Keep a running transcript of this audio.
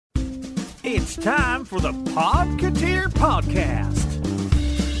It's time for the Podcateer Podcast.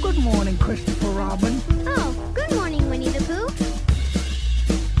 Good morning, Christopher Robin. Oh, good morning, Winnie the Pooh.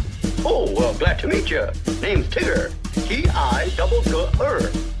 Oh, well, glad to meet you. Name's Tigger. T-I-double-G-R.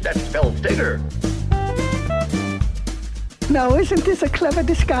 That spells Tigger. Now, isn't this a clever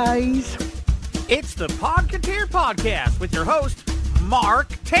disguise? It's the Podcateer Podcast with your host, Mark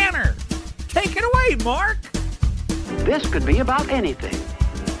Tanner. Take it away, Mark. This could be about anything.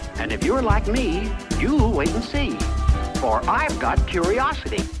 And if you're like me, you'll wait and see. For I've got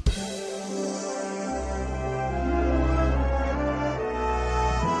curiosity.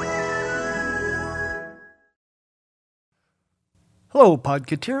 Hello,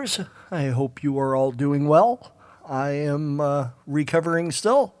 Podcateers. I hope you are all doing well. I am recovering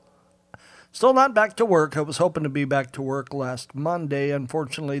still. Still not back to work. I was hoping to be back to work last Monday.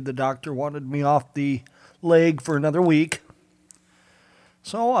 Unfortunately, the doctor wanted me off the leg for another week.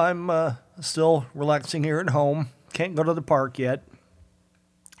 So I'm still relaxing here at home. Can't go to the park yet.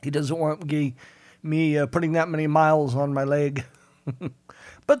 He doesn't want me putting that many miles on my leg.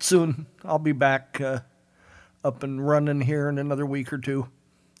 But soon I'll be back up and running here in another week or two.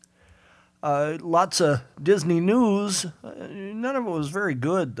 Lots of Disney news. None of it was very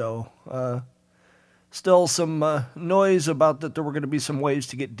good, though. Still some noise about that there were going to be some ways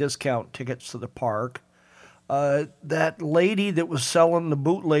to get discount tickets to the park. That lady that was selling the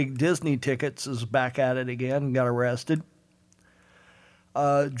bootleg Disney tickets is back at it again and got arrested.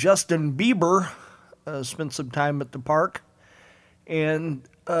 Justin Bieber spent some time at the park. And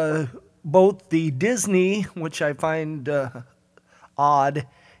both the Disney, which I find odd,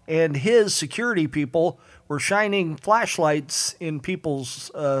 and his security people were shining flashlights in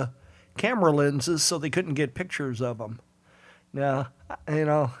people's camera lenses so they couldn't get pictures of them. Now,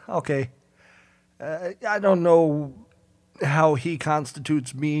 okay. I don't know how he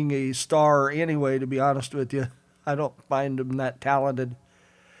constitutes being a star anyway, to be honest with you. I don't find him that talented.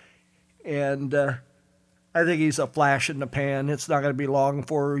 And I think he's a flash in the pan. It's not going to be long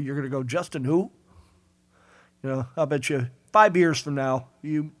before you're going to go, Justin who? I'll bet you 5 years from now,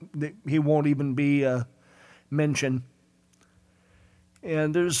 he won't even be mentioned.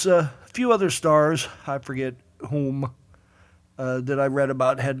 And there's a few other stars, I forget whom, that I read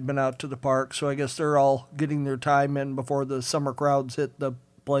about had been out to the park. So I guess they're all getting their time in before the summer crowds hit the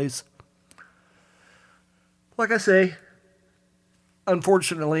place. Like I say,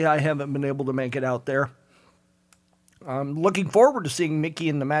 unfortunately, I haven't been able to make it out there. I'm looking forward to seeing Mickey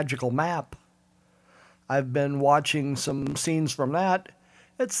and the Magical Map. I've been watching some scenes from that.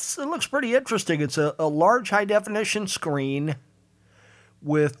 It looks pretty interesting. It's a large high-definition screen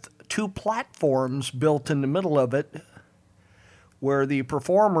with two platforms built in the middle of it where the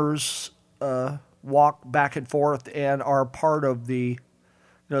performers walk back and forth and are part of the,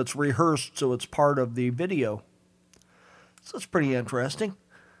 it's rehearsed, so it's part of the video. So it's pretty interesting.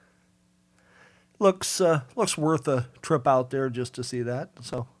 Looks worth a trip out there just to see that.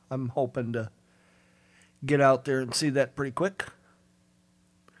 So I'm hoping to get out there and see that pretty quick.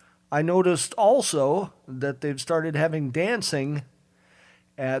 I noticed also that they've started having dancing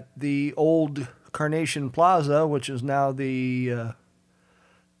at the old Carnation Plaza, which is now the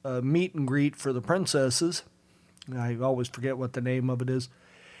meet and greet for the princesses. I always forget what the name of it is.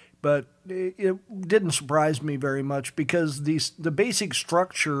 But it didn't surprise me very much because the basic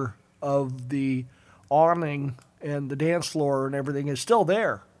structure of the awning and the dance floor and everything is still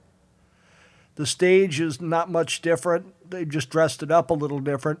there. The stage is not much different. They've just dressed it up a little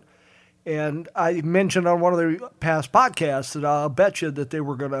different. And I mentioned on one of the past podcasts that I'll bet you that they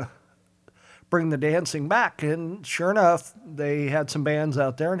were going to bring the dancing back. And sure enough, they had some bands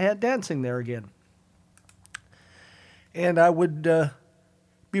out there and had dancing there again. And I would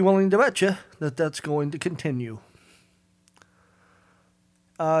be willing to bet you that that's going to continue.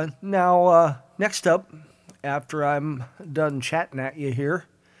 Now, next up, after I'm done chatting at you here,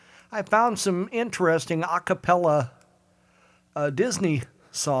 I found some interesting a cappella Disney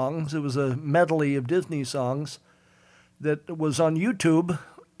songs. It was a medley of Disney songs that was on YouTube,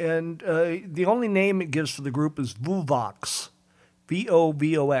 and the only name it gives for the group is Vovox,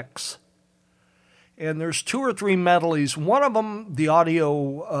 V-O-V-O-X. And there's 2 or 3 medleys. One of them, the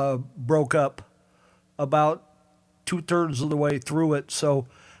audio broke up about 2/3 of the way through it, so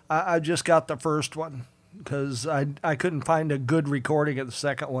I just got the first one because I couldn't find a good recording of the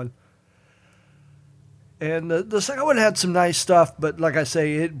second one. And the second one had some nice stuff, but like I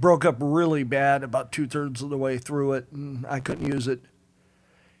say, it broke up really bad about 2/3 of the way through it, and I couldn't use it.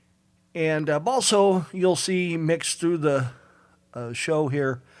 And also, you'll see mixed through the show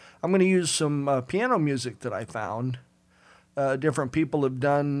here, I'm going to use some piano music that I found different people have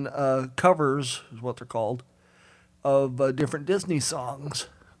done covers, is what they're called, of different Disney songs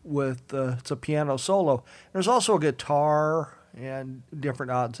with it's a piano solo. There's also a guitar and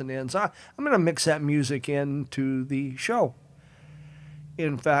different odds and ends. I'm going to mix that music into the show.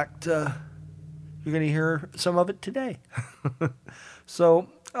 In fact, you're going to hear some of it today. So,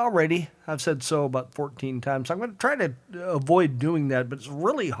 already, I've said so about 14 times. I'm going to try to avoid doing that, but it's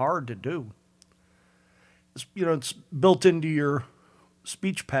really hard to do. It's built into your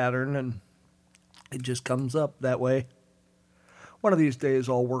speech pattern, and it just comes up that way. One of these days,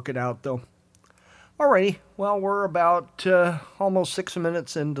 I'll work it out, though. Alrighty, well, we're about almost 6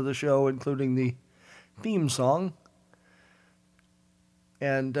 minutes into the show, including the theme song.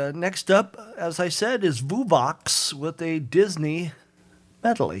 And next up, as I said, is Vuvox with a Disney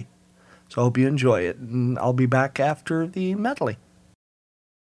medley. So I hope you enjoy it, and I'll be back after the medley.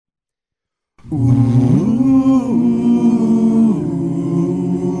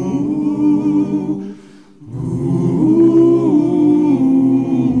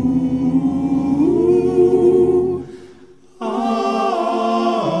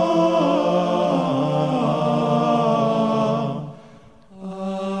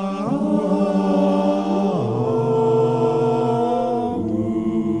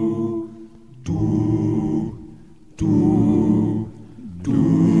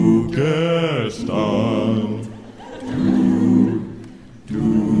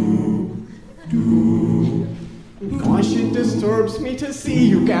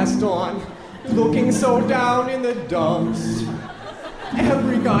 Gaston, looking so down in the dumps.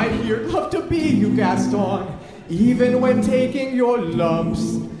 Every guy here'd love to be you, Gaston, even when taking your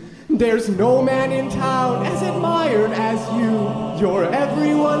lumps. There's no man in town as admired as you. You're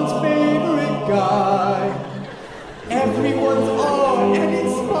everyone's favorite guy. Everyone's awed and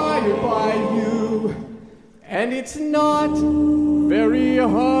inspired by you. And it's not very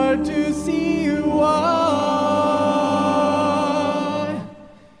hard to see why.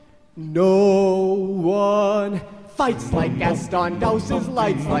 No one fights like Gaston, douses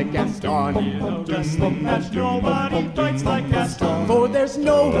lights like Gaston. Nobody fights like Gaston, for there's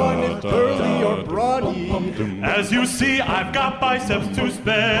no one as burly or brawny. As you see, I've got biceps to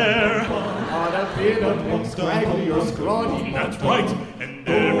spare. Not a bit of them scraggly or scrawny. That's right, and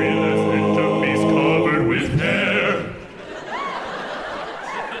every last inch of me's covered with hair.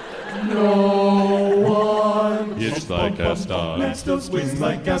 No one It's like Gaston. Match those wings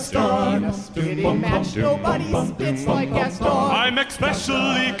like Gaston. In a spitting match, nobody spits like Gaston. I'm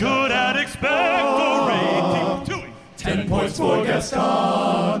especially good at expectorating. 10 points for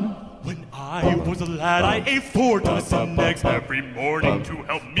Gaston. When I was a lad, I ate 4 dozen eggs every morning to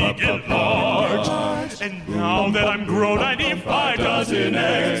help me get large. And now that I'm grown, I need 5 dozen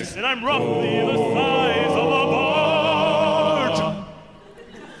eggs, and I'm roughly the size of a barge.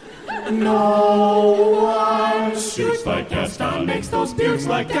 No one shoots like Gaston, makes those beards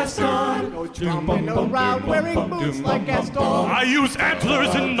like Gaston. No jumping around wearing boots like Gaston. I use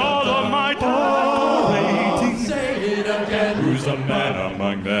antlers in all of my decorating. Say it again. Who's the man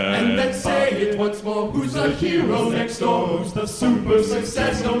among them? And then say it once more. Who's the hero next door? Who's the super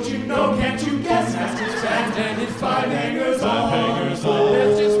success? Don't you know? Can't you guess? Has his band and his 5 hangers on.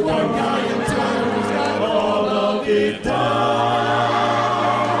 There's just one guy in town who's got all of it done.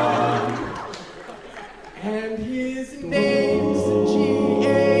 And his name's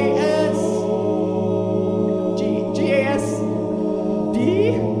G-A-S. G-A-S. D?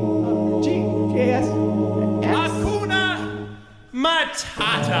 G-A-S. Hakuna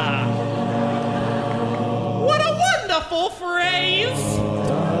Matata. What a wonderful phrase.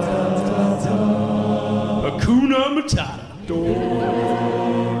 Hakuna Matata.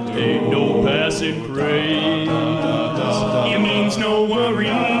 Ain't no passing craze. It means no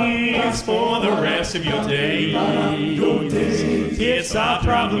worries for the rest of your day. It's a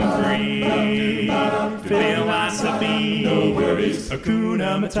problem-free philosophy. No worries.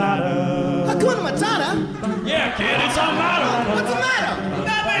 Hakuna Matata. Hakuna Matata? Yeah, kid, it's our motto. What's the matter?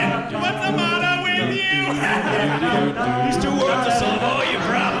 Nothing. What's the matter with you? These 2 words will solve all your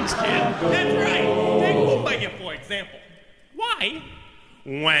problems, kid. That's right. Take Kumbaya, for example. Why?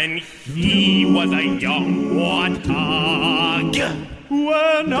 When he was a young warthog.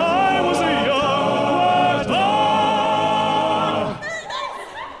 When I was a young warthog.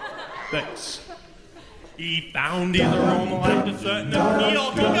 Thanks. He found his aroma like a certain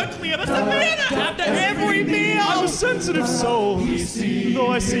appeal to the clear savannah after every meal. I'm a sensitive soul, though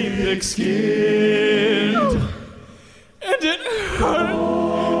I seem thick-skinned. And it hurt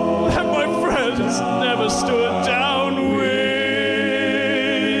that my friends never stood downwind.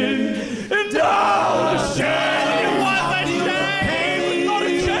 And now the shame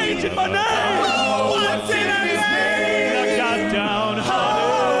changing my name. What's in her name? I got down,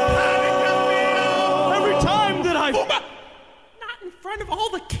 every time that I... Not in front of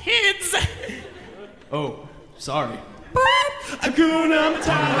all the kids. Oh, sorry. Hakuna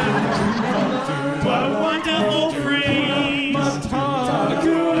Matata. What a wonderful phrase.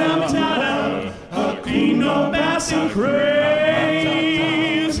 Hakuna Matata. Be no passing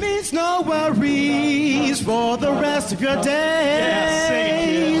craze. Means no worries for the rest of your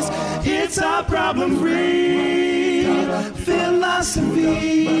days. It's a problem-free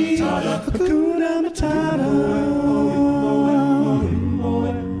philosophy. Hakuna Matata.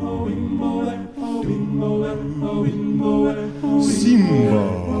 Simba.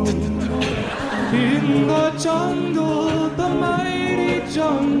 In the jungle, the mighty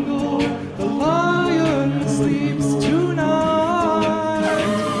jungle, the lion sleeps tonight.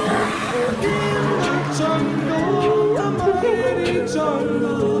 In the jungle, the mighty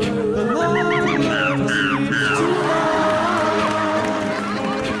jungle, the lion sleeps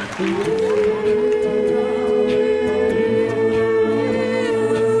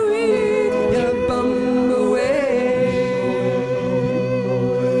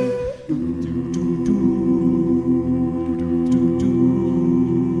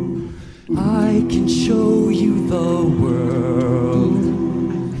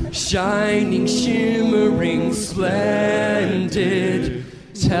shining, shimmering, splendid.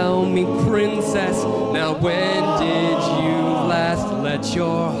 Tell me, princess, now when did you last let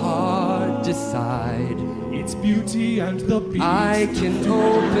your heart decide? It's Beauty and the Beast. I can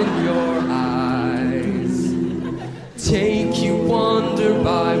open your eyes, take you wonder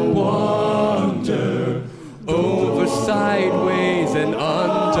by wonder, over, sideways, and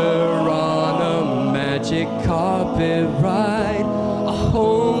under on a magic carpet ride. A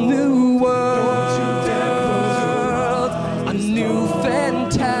whole new world, a new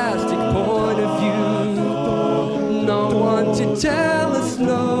fantastic point of view. No one to tell us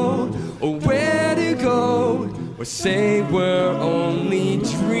no, or where to go, or say we're only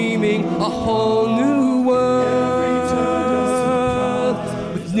dreaming. A whole new world,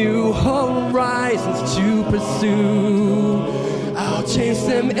 with new horizons to pursue. I'll chase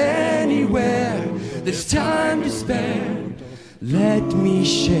them anywhere, there's time to spare. Let me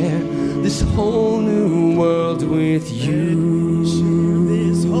share this whole new world with you.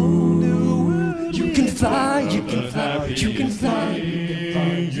 This whole new world. You can fly, you can fly, you can fly,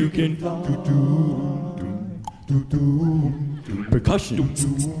 you can fly. Percussion,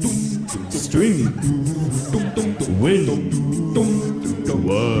 string, wind,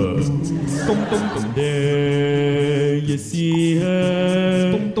 there you see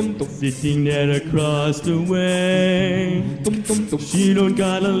her, sitting there across the way. She don't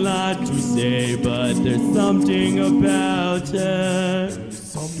got a lot to say, but there's something about her.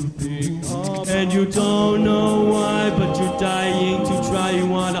 And you don't know why, but you're dying to try. You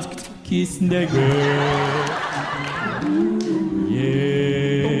wanna kiss the girl.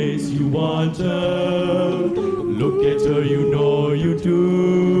 Yes, you want her. Look at her, you know you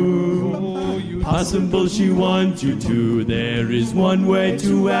do. Possible she wants you to. There is one way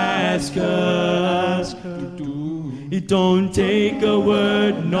to ask her. It don't take a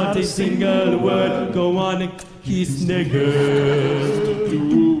word, not a single word. Go on and kiss the girl.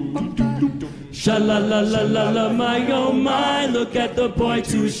 Sha-la-la-la-la-la, my oh my, look at the boy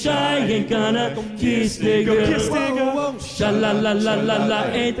too shy, ain't gonna kiss the girl. Sha-la-la-la-la-la,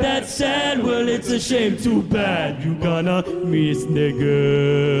 ain't that sad? Well, it's a shame, too bad, you gonna miss the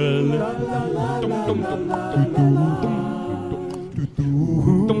girl.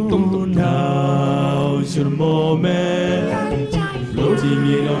 Now's your moment, floating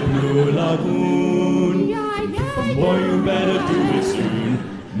in a blue lagoon. Boy, you better do it soon.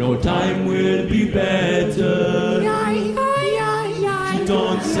 No time will be better. She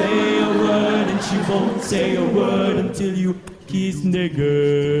don't say a word, and she won't say a word until you kiss the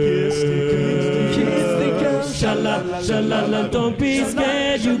girl. Kiss the girl. Shala, shala, don't be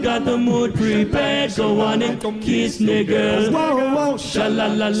scared. You got the mood prepared. Go on and kiss the girl. Shala,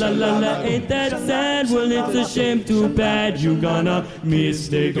 la, la, la, la. Ain't that sad? Well, it's a shame, too bad. You gonna miss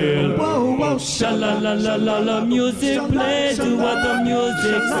the girl. Shala, la, la, la, la. Music play. Do what the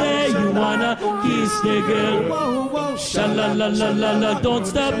music say. You wanna kiss the girl. Shala, la, la, la, la. Don't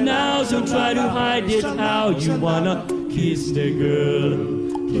stop now. Don't try to hide it. How you wanna kiss the girl.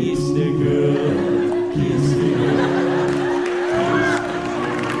 Kiss the girl. Kiss the girl.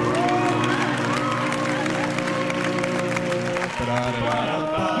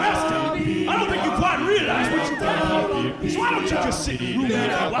 I don't think you quite realize what you've done. So why don't you just sit and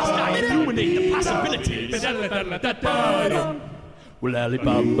ruminate whilst I illuminate the possibility? Well,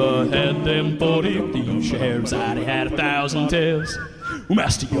 Alibaba had them 40 thieves. Scheherazade had 1,000 tales. Well,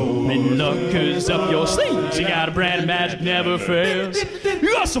 Master, you're in luck, 'cause up your sleeves you got a brand of magic never fails.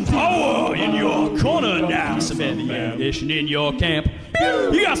 You got some power in your corner now, some heavy ammunition in your camp.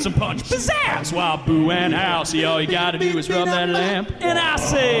 You got some punch, pizzazz, while boo and howl. See, all you gotta do is rub that lamp. And I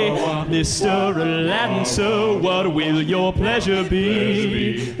say, Mr. Aladdin, so what will your pleasure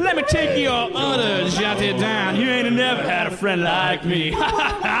be? Let me take your orders, jot it down. You ain't never had a friend like me.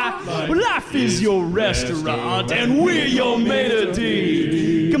 Well, life is your restaurant, and we're your maitre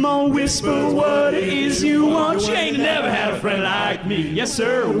d'. Come on, whisper what it is you want. You ain't never had a friend like me. Yes,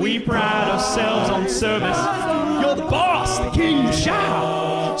 sir, we pride ourselves on service. You're the boss, the king, the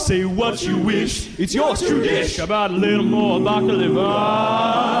shout. Say what you wish, it's yours true dish. How about a little more bacalao?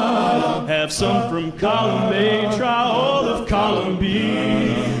 Have some from column A, try all of column B.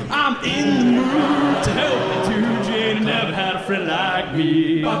 I'm in the mood to help you, dude. You ain't never had a friend like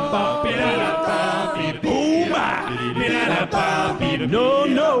me. Oh my, no,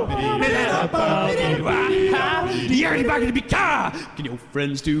 no. Can your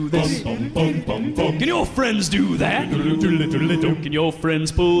friends do this? Can your friends do that? Can your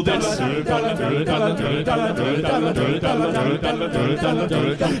friends pull this?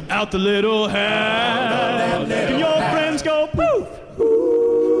 Out the little hand. Can your friends go poof?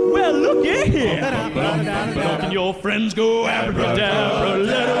 Well, look here. Can your friends go abracadabra,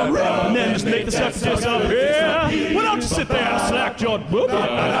 let her rip, and then just make the sucker disappear? Well, don't you sit there and slack your book.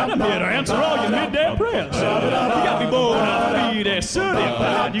 I'm here to answer all your midday prayers. You got me bold enough to be there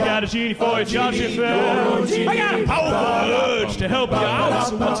certified. You got a genie for your charge affair. I got a powerful urge to help you out.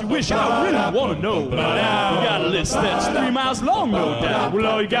 So what you wish I really want to know. But now you got a list that's 3 miles long, no doubt. Well,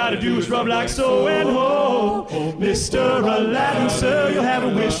 all you got to do is rub like so and ho. Mr. Aladdin, sir, you'll have a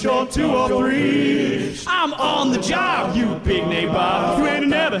wish or 2 or 3. I'm on the job, you big nabob. You ain't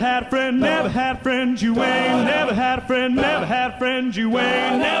never had a friend, never had a friend. You ain't never had a friend, never had a friend. You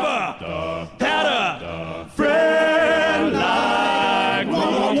ain't never had a friend like me.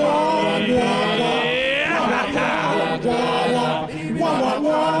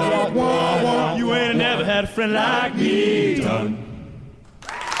 You ain't never had a friend like me. Done.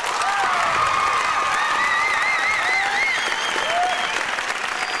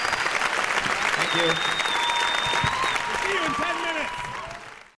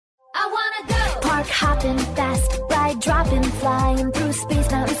 Park hopping fast, ride dropping, flying through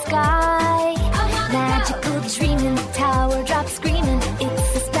space, mountain, sky. Magical dreaming, tower drop screaming.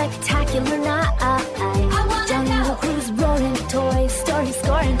 It's a spectacular night. Jungle cruise roaring, Toy Story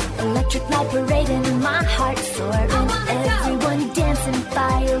scoring, electric light parading, my heart soaring. Everyone dancing,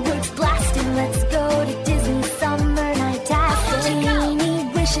 fireworks blasting. Let's go to Disney summer night. Genie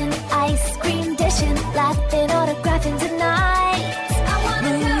wishing, ice cream dishing, laughing, autographing tonight.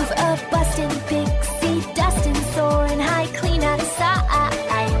 Move up, bustin', pixie dustin', soaring high, clean out of sight.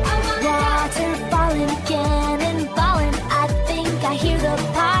 Water falling, cannon ballin', I think I hear the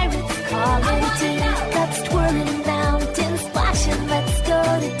pirates calling. Teacups twirling, mountains splashing. Let's go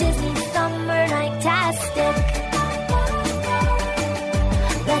to Disney summer night-tastic.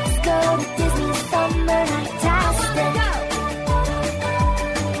 Let's go to Disney summer night-tastic.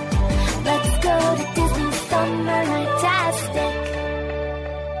 Let's go to Disney summer night-tastic.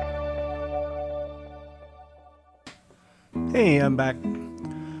 Hey, I'm back.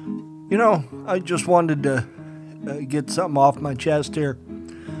 You know, I just wanted to get something off my chest here.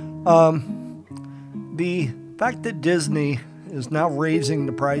 The fact that Disney is now raising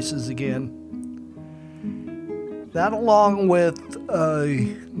the prices again, that along with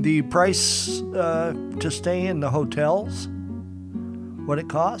the price to stay in the hotels, what it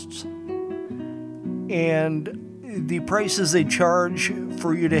costs, and the prices they charge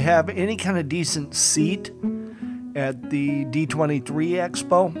for you to have any kind of decent seat at the D23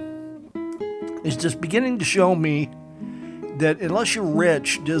 Expo is just beginning to show me that unless you're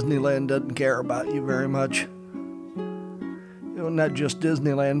rich, Disneyland doesn't care about you very much. You know, not just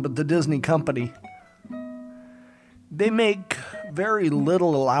Disneyland, but the Disney company. They make very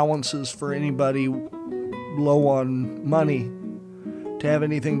little allowances for anybody low on money to have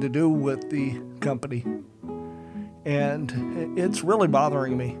anything to do with the company. And it's really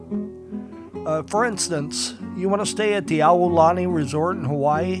bothering me. For instance, you want to stay at the Aulani Resort in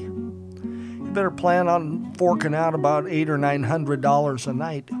Hawaii? You better plan on forking out about $800 or $900 a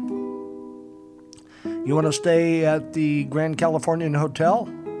night. You want to stay at the Grand Californian Hotel?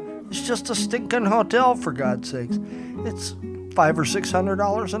 It's just a stinking hotel, for God's sakes. It's $500 or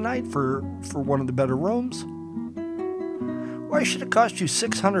 $600 a night for one of the better rooms. Why should it cost you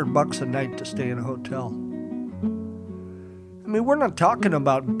 $600 a night to stay in a hotel? I mean, we're not talking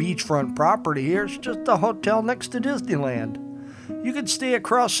about beachfront property here. It's just a hotel next to Disneyland. You could stay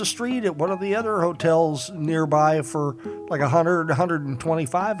across the street at one of the other hotels nearby for like $100,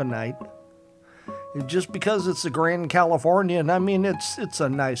 $125 a night. Just because it's the Grand Californian, I mean, it's a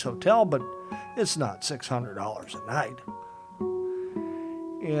nice hotel, but it's not $600 a night.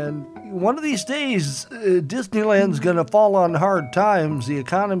 And one of these days, Disneyland's going to fall on hard times. The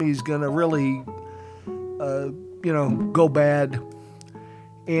economy's going to really, go bad.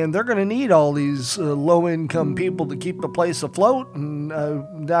 And they're going to need all these low-income people to keep the place afloat, and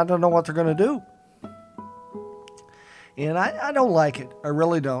I don't know what they're going to do. And I don't like it. I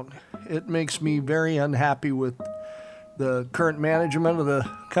really don't. It makes me very unhappy with the current management of the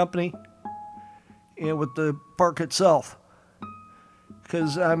company and with the park itself.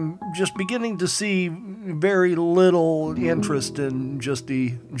 Because I'm just beginning to see very little interest in just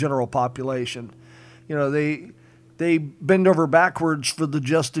the general population. You know, they bend over backwards for the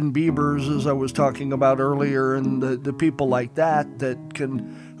Justin Biebers, as I was talking about earlier, and the people like that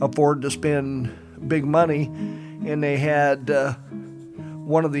can afford to spend big money. And they had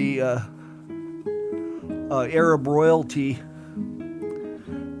one of the Arab royalty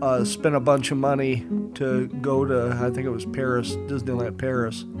spent a bunch of money to go to, I think it was Paris, Disneyland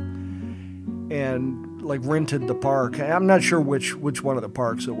Paris, and like rented the park. I'm not sure which one of the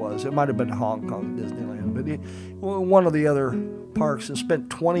parks it was. It might have been Hong Kong Disneyland, but one of the other parks, and spent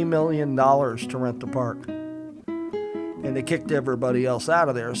 $20 million to rent the park. And they kicked everybody else out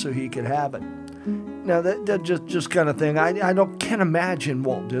of there so he could have it. Now that just kind of thing, I can't imagine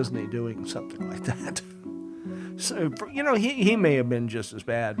Walt Disney doing something like that. So, he may have been just as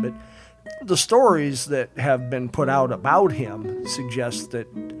bad, but the stories that have been put out about him suggest that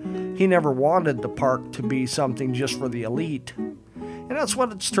he never wanted the park to be something just for the elite. And that's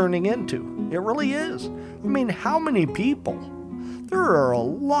what it's turning into. It really is. I mean, how many people? There are a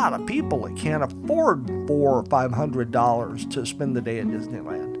lot of people that can't afford $400 or $500 to spend the day at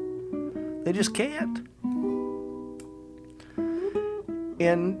Disneyland. They just can't.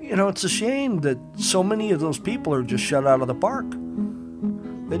 And, it's a shame that so many of those people are just shut out of the park.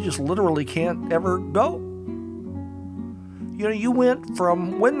 They just literally can't ever go. You went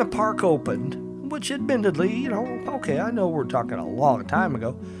from when the park opened, which admittedly, okay, I know we're talking a long time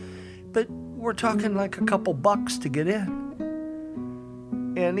ago, but we're talking like a couple bucks to get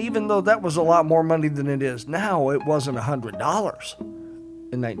in. And even though that was a lot more money than it is now, it wasn't $100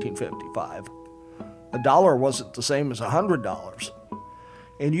 in 1955. $1 wasn't the same as $100.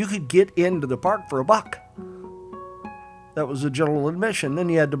 And you could get into the park for $1. That was the general admission. Then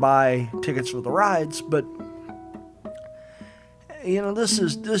you had to buy tickets for the rides, but this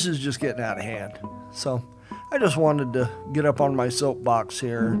is just getting out of hand. So I just wanted to get up on my soapbox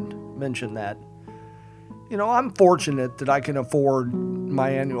here and mention that. I'm fortunate that I can afford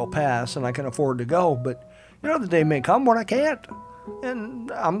my annual pass and I can afford to go, but the day may come when I can't. And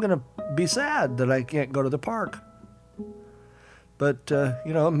I'm going to be sad that I can't go to the park. But,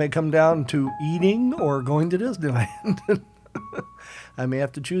 it may come down to eating or going to Disneyland. I may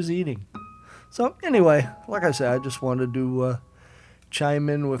have to choose eating. So, anyway, like I said, I just wanted to chime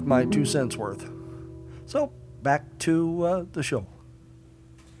in with my 2 cents worth. So, back to the show.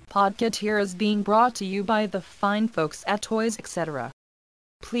 Podcateer is being brought to you by the fine folks at Toys Etc.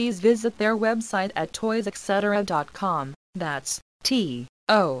 Please visit their website at toysetc.com. That's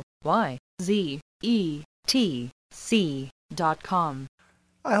TOYZETC.com.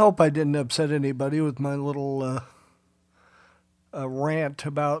 I hope I didn't upset anybody with my little rant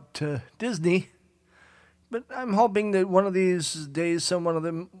about Disney, but I'm hoping that one of these days some one of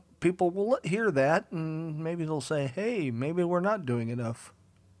them people will hear that and maybe they'll say, hey, maybe we're not doing enough.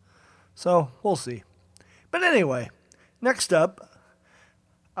 So we'll see. But anyway, next up,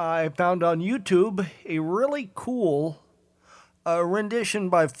 I found on YouTube a really cool rendition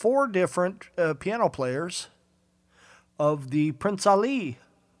by 4 different piano players of the Prince Ali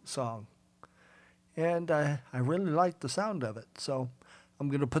song. And I really like the sound of it. So I'm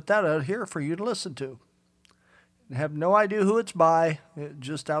going to put that out here for you to listen to. I have no idea who it's by. It's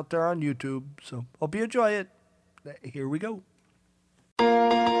just out there on YouTube. So hope you enjoy it. Here we go.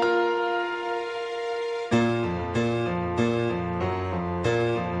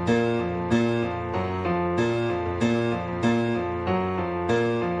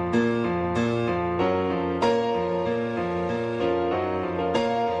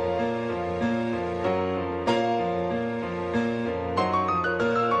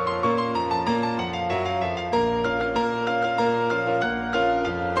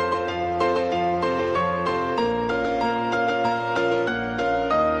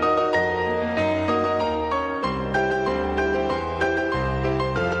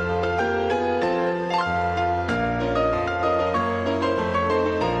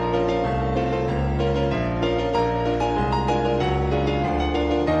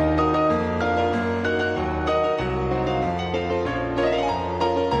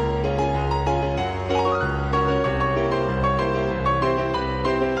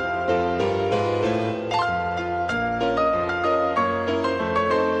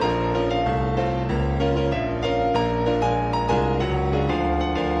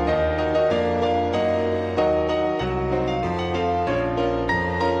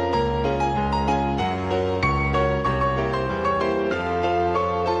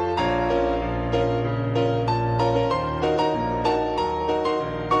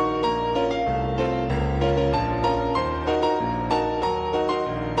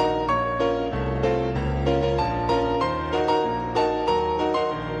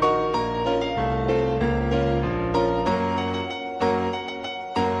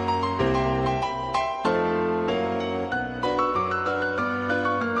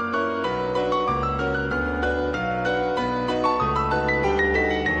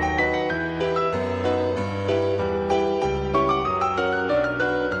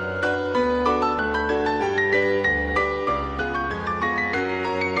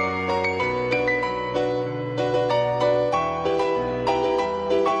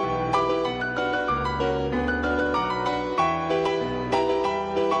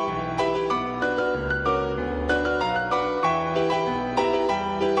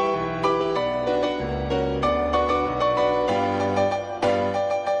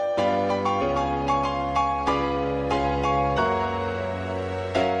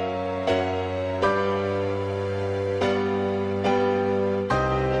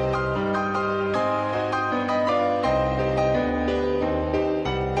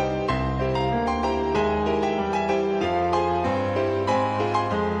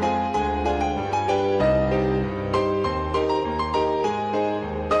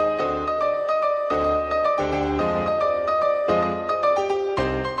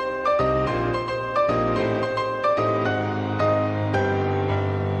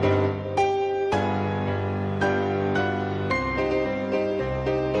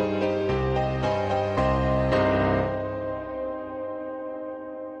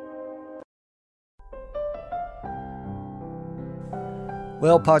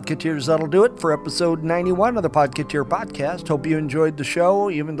 Well, Podcateers, that'll do it for episode 91 of the Podcateer Podcast. Hope you enjoyed the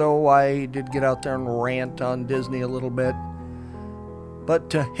show, even though I did get out there and rant on Disney a little bit.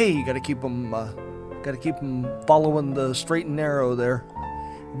 But, hey, you gotta keep them following the straight and narrow there.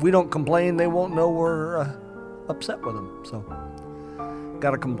 If we don't complain, they won't know we're upset with them, so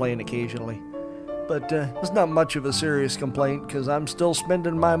gotta complain occasionally. But it's not much of a serious complaint because I'm still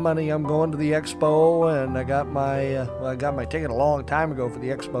spending my money. I'm going to the expo, and I got my ticket a long time ago for the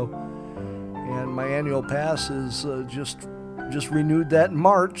expo, and my annual pass is just renewed that in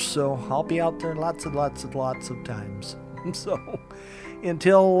March, so I'll be out there lots and lots of times. So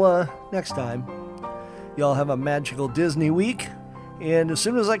until next time, y'all have a magical Disney week, and as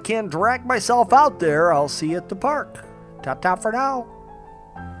soon as I can drag myself out there, I'll see you at the park. Ta-ta for now.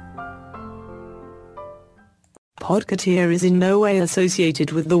 Podcateer is in no way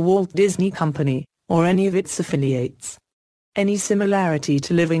associated with the Walt Disney Company, or any of its affiliates. Any similarity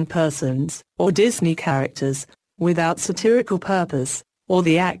to living persons, or Disney characters, without satirical purpose, or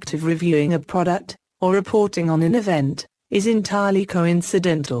the act of reviewing a product, or reporting on an event, is entirely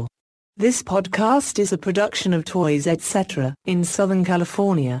coincidental. This podcast is a production of Toys Etc. in Southern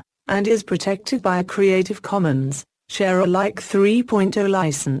California, and is protected by a Creative Commons, Share-alike 3.0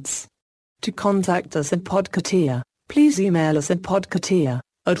 license. To contact us at Podcateer, please email us at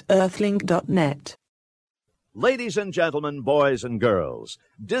podcateer@earthlink.net. Ladies and gentlemen, boys and girls,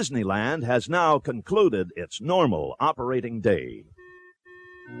 Disneyland has now concluded its normal operating day.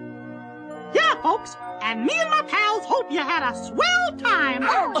 Yeah, folks, and me and my pals hope you had a swell time.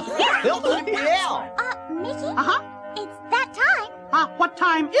 Oh, yeah. Mickey? Uh-huh. It's that time. What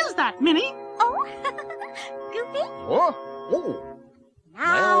time is that, Minnie? Oh, Goofy? Huh? Oh.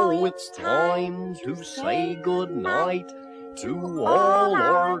 Now it's time to say goodnight to all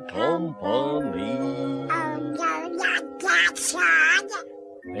our company.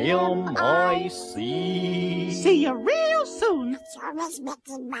 M-I-C. See you real soon. It's always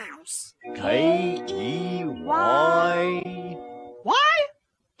Mickey Mouse. K-E-Y. Why?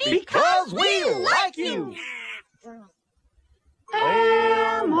 Because we like you.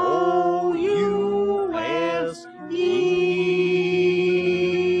 M-O-U-S-E.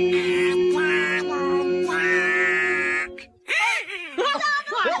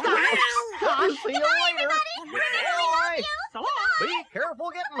 See you later. Be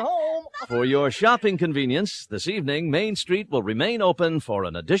careful getting home. For your shopping convenience, this evening, Main Street will remain open for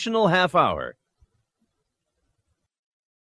an additional half hour.